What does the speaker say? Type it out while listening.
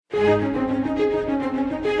The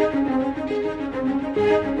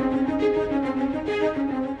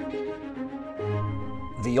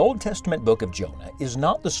Old Testament book of Jonah is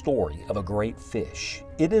not the story of a great fish.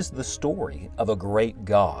 It is the story of a great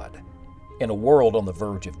God. In a world on the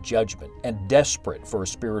verge of judgment and desperate for a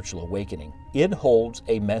spiritual awakening, it holds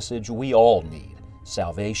a message we all need.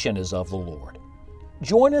 Salvation is of the Lord.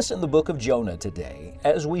 Join us in the book of Jonah today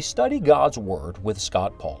as we study God's Word with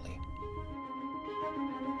Scott Pauley.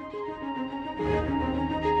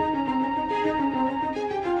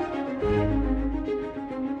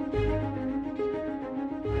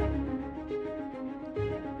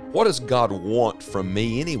 What does God want from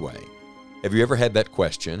me anyway? Have you ever had that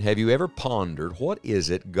question? Have you ever pondered, what is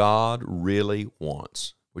it God really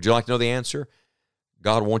wants? Would you like to know the answer?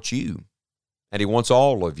 God wants you, and He wants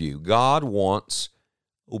all of you. God wants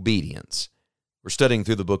obedience. We're studying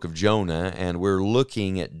through the book of Jonah, and we're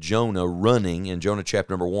looking at Jonah running in Jonah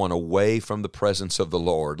chapter number 1 away from the presence of the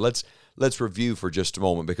Lord. Let's review for just a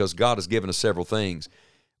moment, because God has given us several things.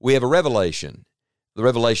 We have a revelation. The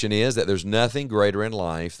revelation is that there's nothing greater in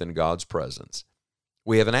life than God's presence.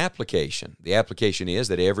 We have an application. The application is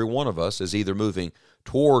that every one of us is either moving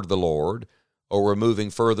toward the Lord or we're moving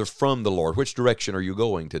further from the Lord. Which direction are you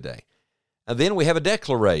going today? And then we have a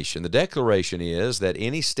declaration. The declaration is that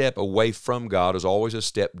any step away from God is always a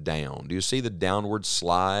step down. Do you see the downward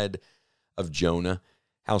slide of Jonah?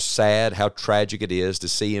 How sad, how tragic it is to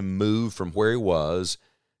see him move from where he was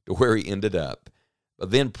to where he ended up. But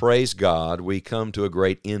then, praise God, we come to a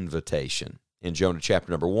great invitation in Jonah chapter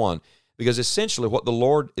number 1, because essentially what the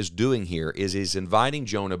Lord is doing here is He's inviting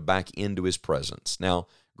Jonah back into His presence. Now,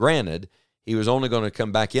 granted, he was only going to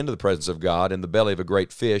come back into the presence of God in the belly of a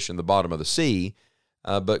great fish in the bottom of the sea,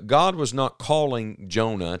 but God was not calling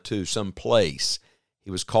Jonah to some place. He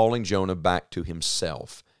was calling Jonah back to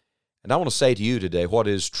Himself. And I want to say to you today, what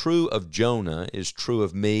is true of Jonah is true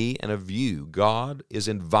of me and of you. God is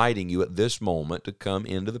inviting you at this moment to come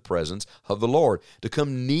into the presence of the Lord, to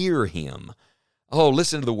come near Him. Oh,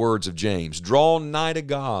 listen to the words of James. Draw nigh to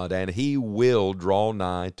God, and He will draw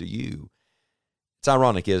nigh to you. It's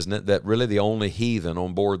ironic, isn't it, that really the only heathen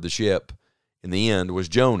on board the ship in the end was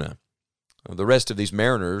Jonah. The rest of these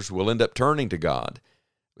mariners will end up turning to God.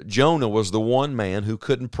 But Jonah was the one man who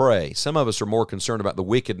couldn't pray. Some of us are more concerned about the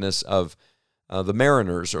wickedness of the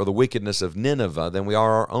mariners or the wickedness of Nineveh than we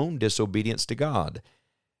are our own disobedience to God.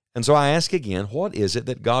 And so I ask again, what is it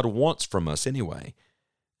that God wants from us anyway?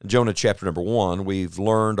 In Jonah chapter number 1, we've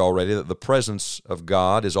learned already that the presence of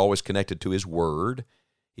God is always connected to His Word.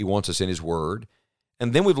 He wants us in His Word.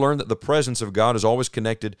 And then we've learned that the presence of God is always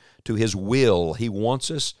connected to His will. He wants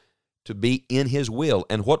us to be in His will.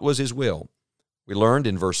 And what was His will? We learned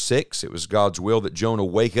in verse 6, it was God's will that Jonah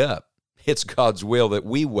wake up. It's God's will that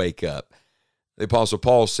we wake up. The Apostle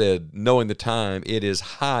Paul said, knowing the time, it is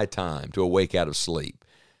high time to awake out of sleep.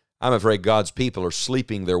 I'm afraid God's people are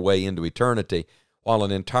sleeping their way into eternity, while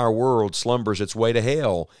an entire world slumbers its way to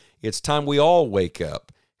hell. It's time we all wake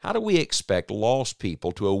up. How do we expect lost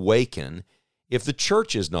people to awaken if the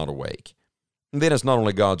church is not awake? And then it's not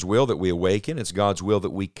only God's will that we awaken, it's God's will that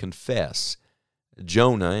we confess.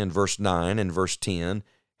 Jonah in verse 9 and verse 10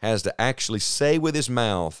 has to actually say with his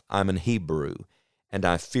mouth, I'm an Hebrew, and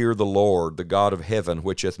I fear the Lord, the God of heaven,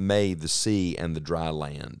 which hath made the sea and the dry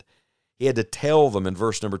land. He had to tell them in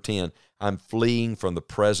verse number 10, I'm fleeing from the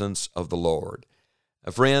presence of the Lord.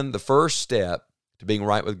 Friend, the first step to being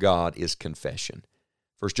right with God is confession.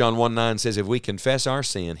 1 John 1:9 says, if we confess our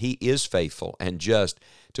sin, He is faithful and just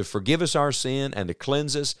to forgive us our sin and to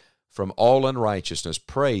cleanse us from all unrighteousness.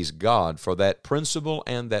 Praise God for that principle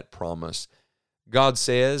and that promise. God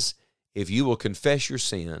says, if you will confess your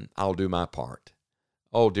sin, I'll do my part.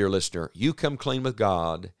 Oh, dear listener, you come clean with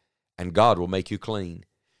God, and God will make you clean.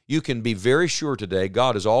 You can be very sure today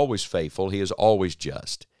God is always faithful. He is always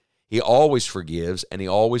just. He always forgives, and He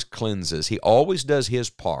always cleanses. He always does His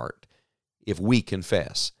part if we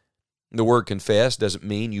confess. The word confess doesn't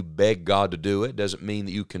mean you beg God to do it. Doesn't mean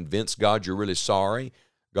that you convince God you're really sorry.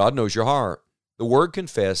 God knows your heart. The word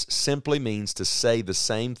confess simply means to say the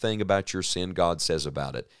same thing about your sin God says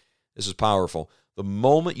about it. This is powerful. The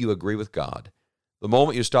moment you agree with God, the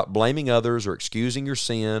moment you stop blaming others or excusing your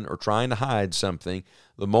sin or trying to hide something,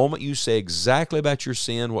 the moment you say exactly about your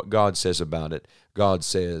sin what God says about it, God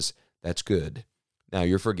says, that's good. Now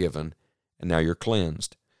you're forgiven, and now you're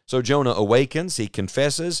cleansed. So Jonah awakens, he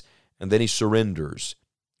confesses, and then he surrenders.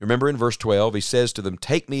 Remember in verse 12, he says to them,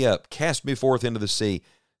 take me up, cast me forth into the sea,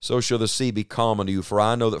 so shall the sea be calm unto you, for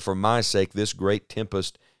I know that for my sake this great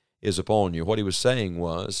tempest is upon you. What he was saying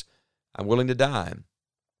was, I'm willing to die.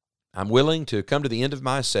 I'm willing to come to the end of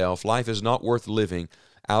myself. Life is not worth living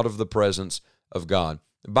out of the presence of God.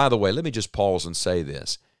 By the way, let me just pause and say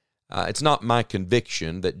this. It's not my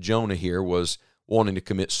conviction that Jonah here was wanting to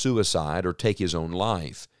commit suicide or take his own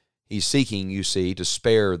life. He's seeking, you see, to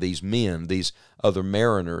spare these men, these other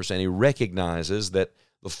mariners, and he recognizes that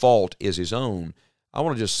the fault is his own. I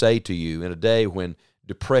want to just say to you, in a day when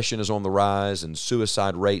depression is on the rise and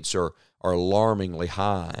suicide rates are alarmingly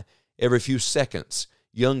high, every few seconds,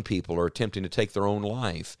 young people are attempting to take their own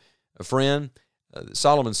life. A friend,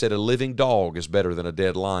 Solomon said a living dog is better than a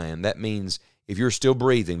dead lion. That means if you're still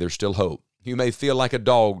breathing, there's still hope. You may feel like a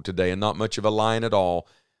dog today and not much of a lion at all,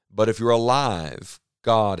 but if you're alive,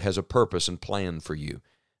 God has a purpose and plan for you.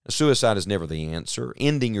 Suicide is never the answer.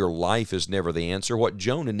 Ending your life is never the answer. What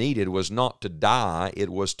Jonah needed was not to die, it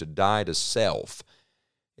was to die to self.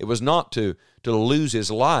 It was not to lose his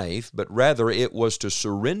life, but rather it was to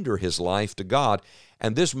surrender his life to God.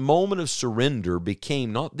 And this moment of surrender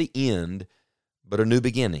became not the end, but a new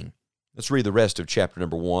beginning. Let's read the rest of chapter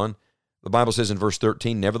number 1. The Bible says in verse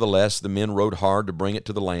 13, "Nevertheless, the men rowed hard to bring it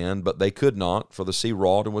to the land, but they could not, for the sea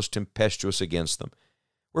wrought and was tempestuous against them.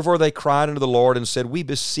 Wherefore they cried unto the Lord and said, We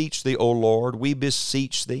beseech thee, O Lord, we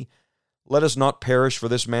beseech thee. Let us not perish for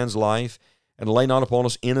this man's life, and lay not upon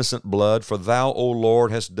us innocent blood, for thou, O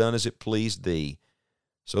Lord, hast done as it pleased thee.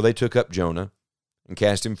 So they took up Jonah, and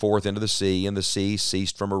cast him forth into the sea, and the sea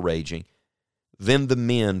ceased from her raging. Then the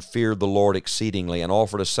men feared the Lord exceedingly, and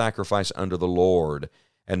offered a sacrifice unto the Lord,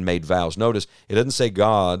 and made vows." Notice, it doesn't say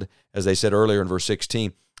God, as they said earlier in verse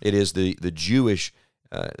 16. It is the Jewish,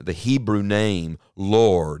 the Hebrew name,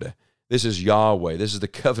 Lord. This is Yahweh. This is the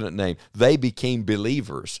covenant name. They became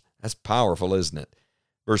believers. That's powerful, isn't it?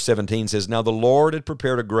 Verse 17 says, "Now the Lord had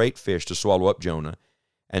prepared a great fish to swallow up Jonah,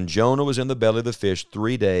 and Jonah was in the belly of the fish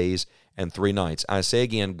 3 days and 3 nights." I say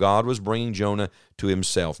again, God was bringing Jonah to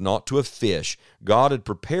himself, not to a fish. God had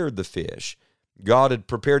prepared the fish. God had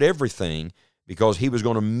prepared everything because he was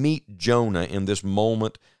going to meet Jonah in this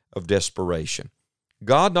moment of desperation.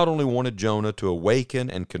 God not only wanted Jonah to awaken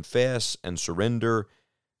and confess and surrender,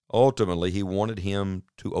 ultimately he wanted him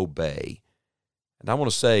to obey. And I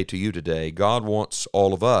want to say to you today, God wants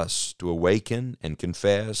all of us to awaken and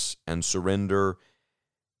confess and surrender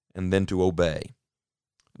and then to obey.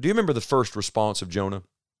 Do you remember the first response of Jonah?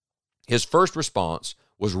 His first response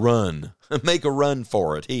was run. Make a run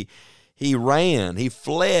for it. He ran. He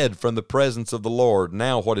fled from the presence of the Lord.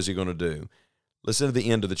 Now what is he going to do? Listen to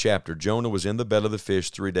the end of the chapter. Jonah was in the belly of the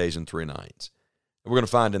fish 3 days and 3 nights. We're going to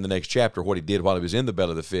find in the next chapter what he did while he was in the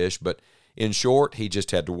belly of the fish, but in short, he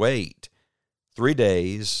just had to wait. 3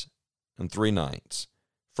 days and 3 nights.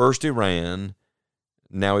 First he ran,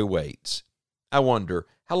 now he waits. I wonder,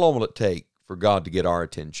 how long will it take for God to get our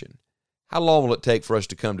attention? How long will it take for us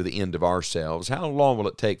to come to the end of ourselves? How long will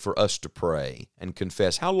it take for us to pray and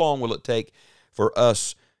confess? How long will it take for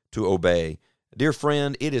us to obey? Dear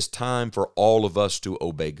friend, it is time for all of us to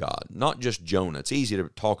obey God, not just Jonah. It's easy to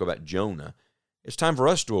talk about Jonah. It's time for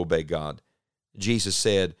us to obey God. Jesus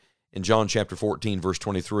said in John chapter 14, verse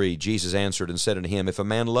 23, Jesus answered and said unto him, "If a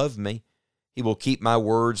man love me, he will keep my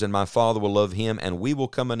words, and my Father will love him, and we will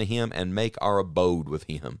come unto him and make our abode with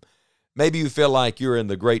him." Maybe you feel like you're in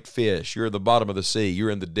the great fish, you're at the bottom of the sea, you're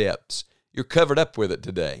in the depths. You're covered up with it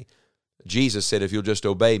today. Jesus said, if you'll just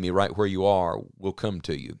obey me right where you are, we'll come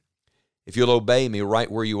to you. If you'll obey me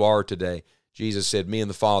right where you are today, Jesus said, me and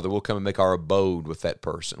the Father will come and make our abode with that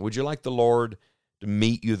person. Would you like the Lord to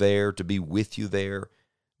meet you there, to be with you there?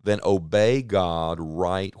 Then obey God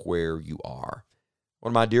right where you are.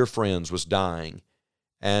 One of my dear friends was dying,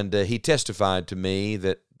 and he testified to me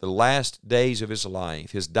that the last days of his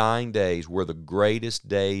life, his dying days, were the greatest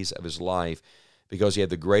days of his life because he had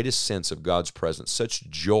the greatest sense of God's presence, such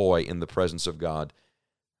joy in the presence of God.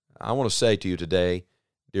 I want to say to you today,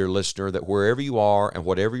 dear listener, that wherever you are and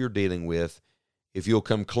whatever you're dealing with, if you'll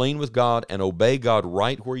come clean with God and obey God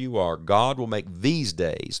right where you are, God will make these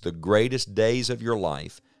days the greatest days of your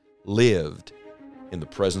life lived in the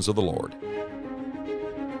presence of the Lord.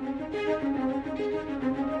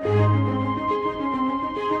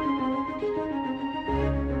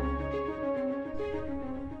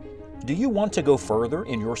 Do you want to go further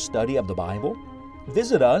in your study of the Bible?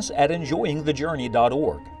 Visit us at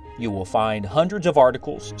enjoyingthejourney.org. You will find hundreds of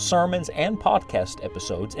articles, sermons, and podcast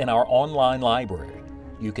episodes in our online library.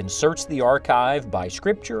 You can search the archive by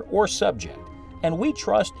scripture or subject, and we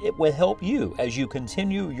trust it will help you as you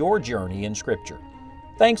continue your journey in Scripture.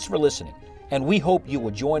 Thanks for listening, and we hope you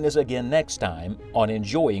will join us again next time on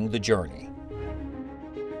Enjoying the Journey.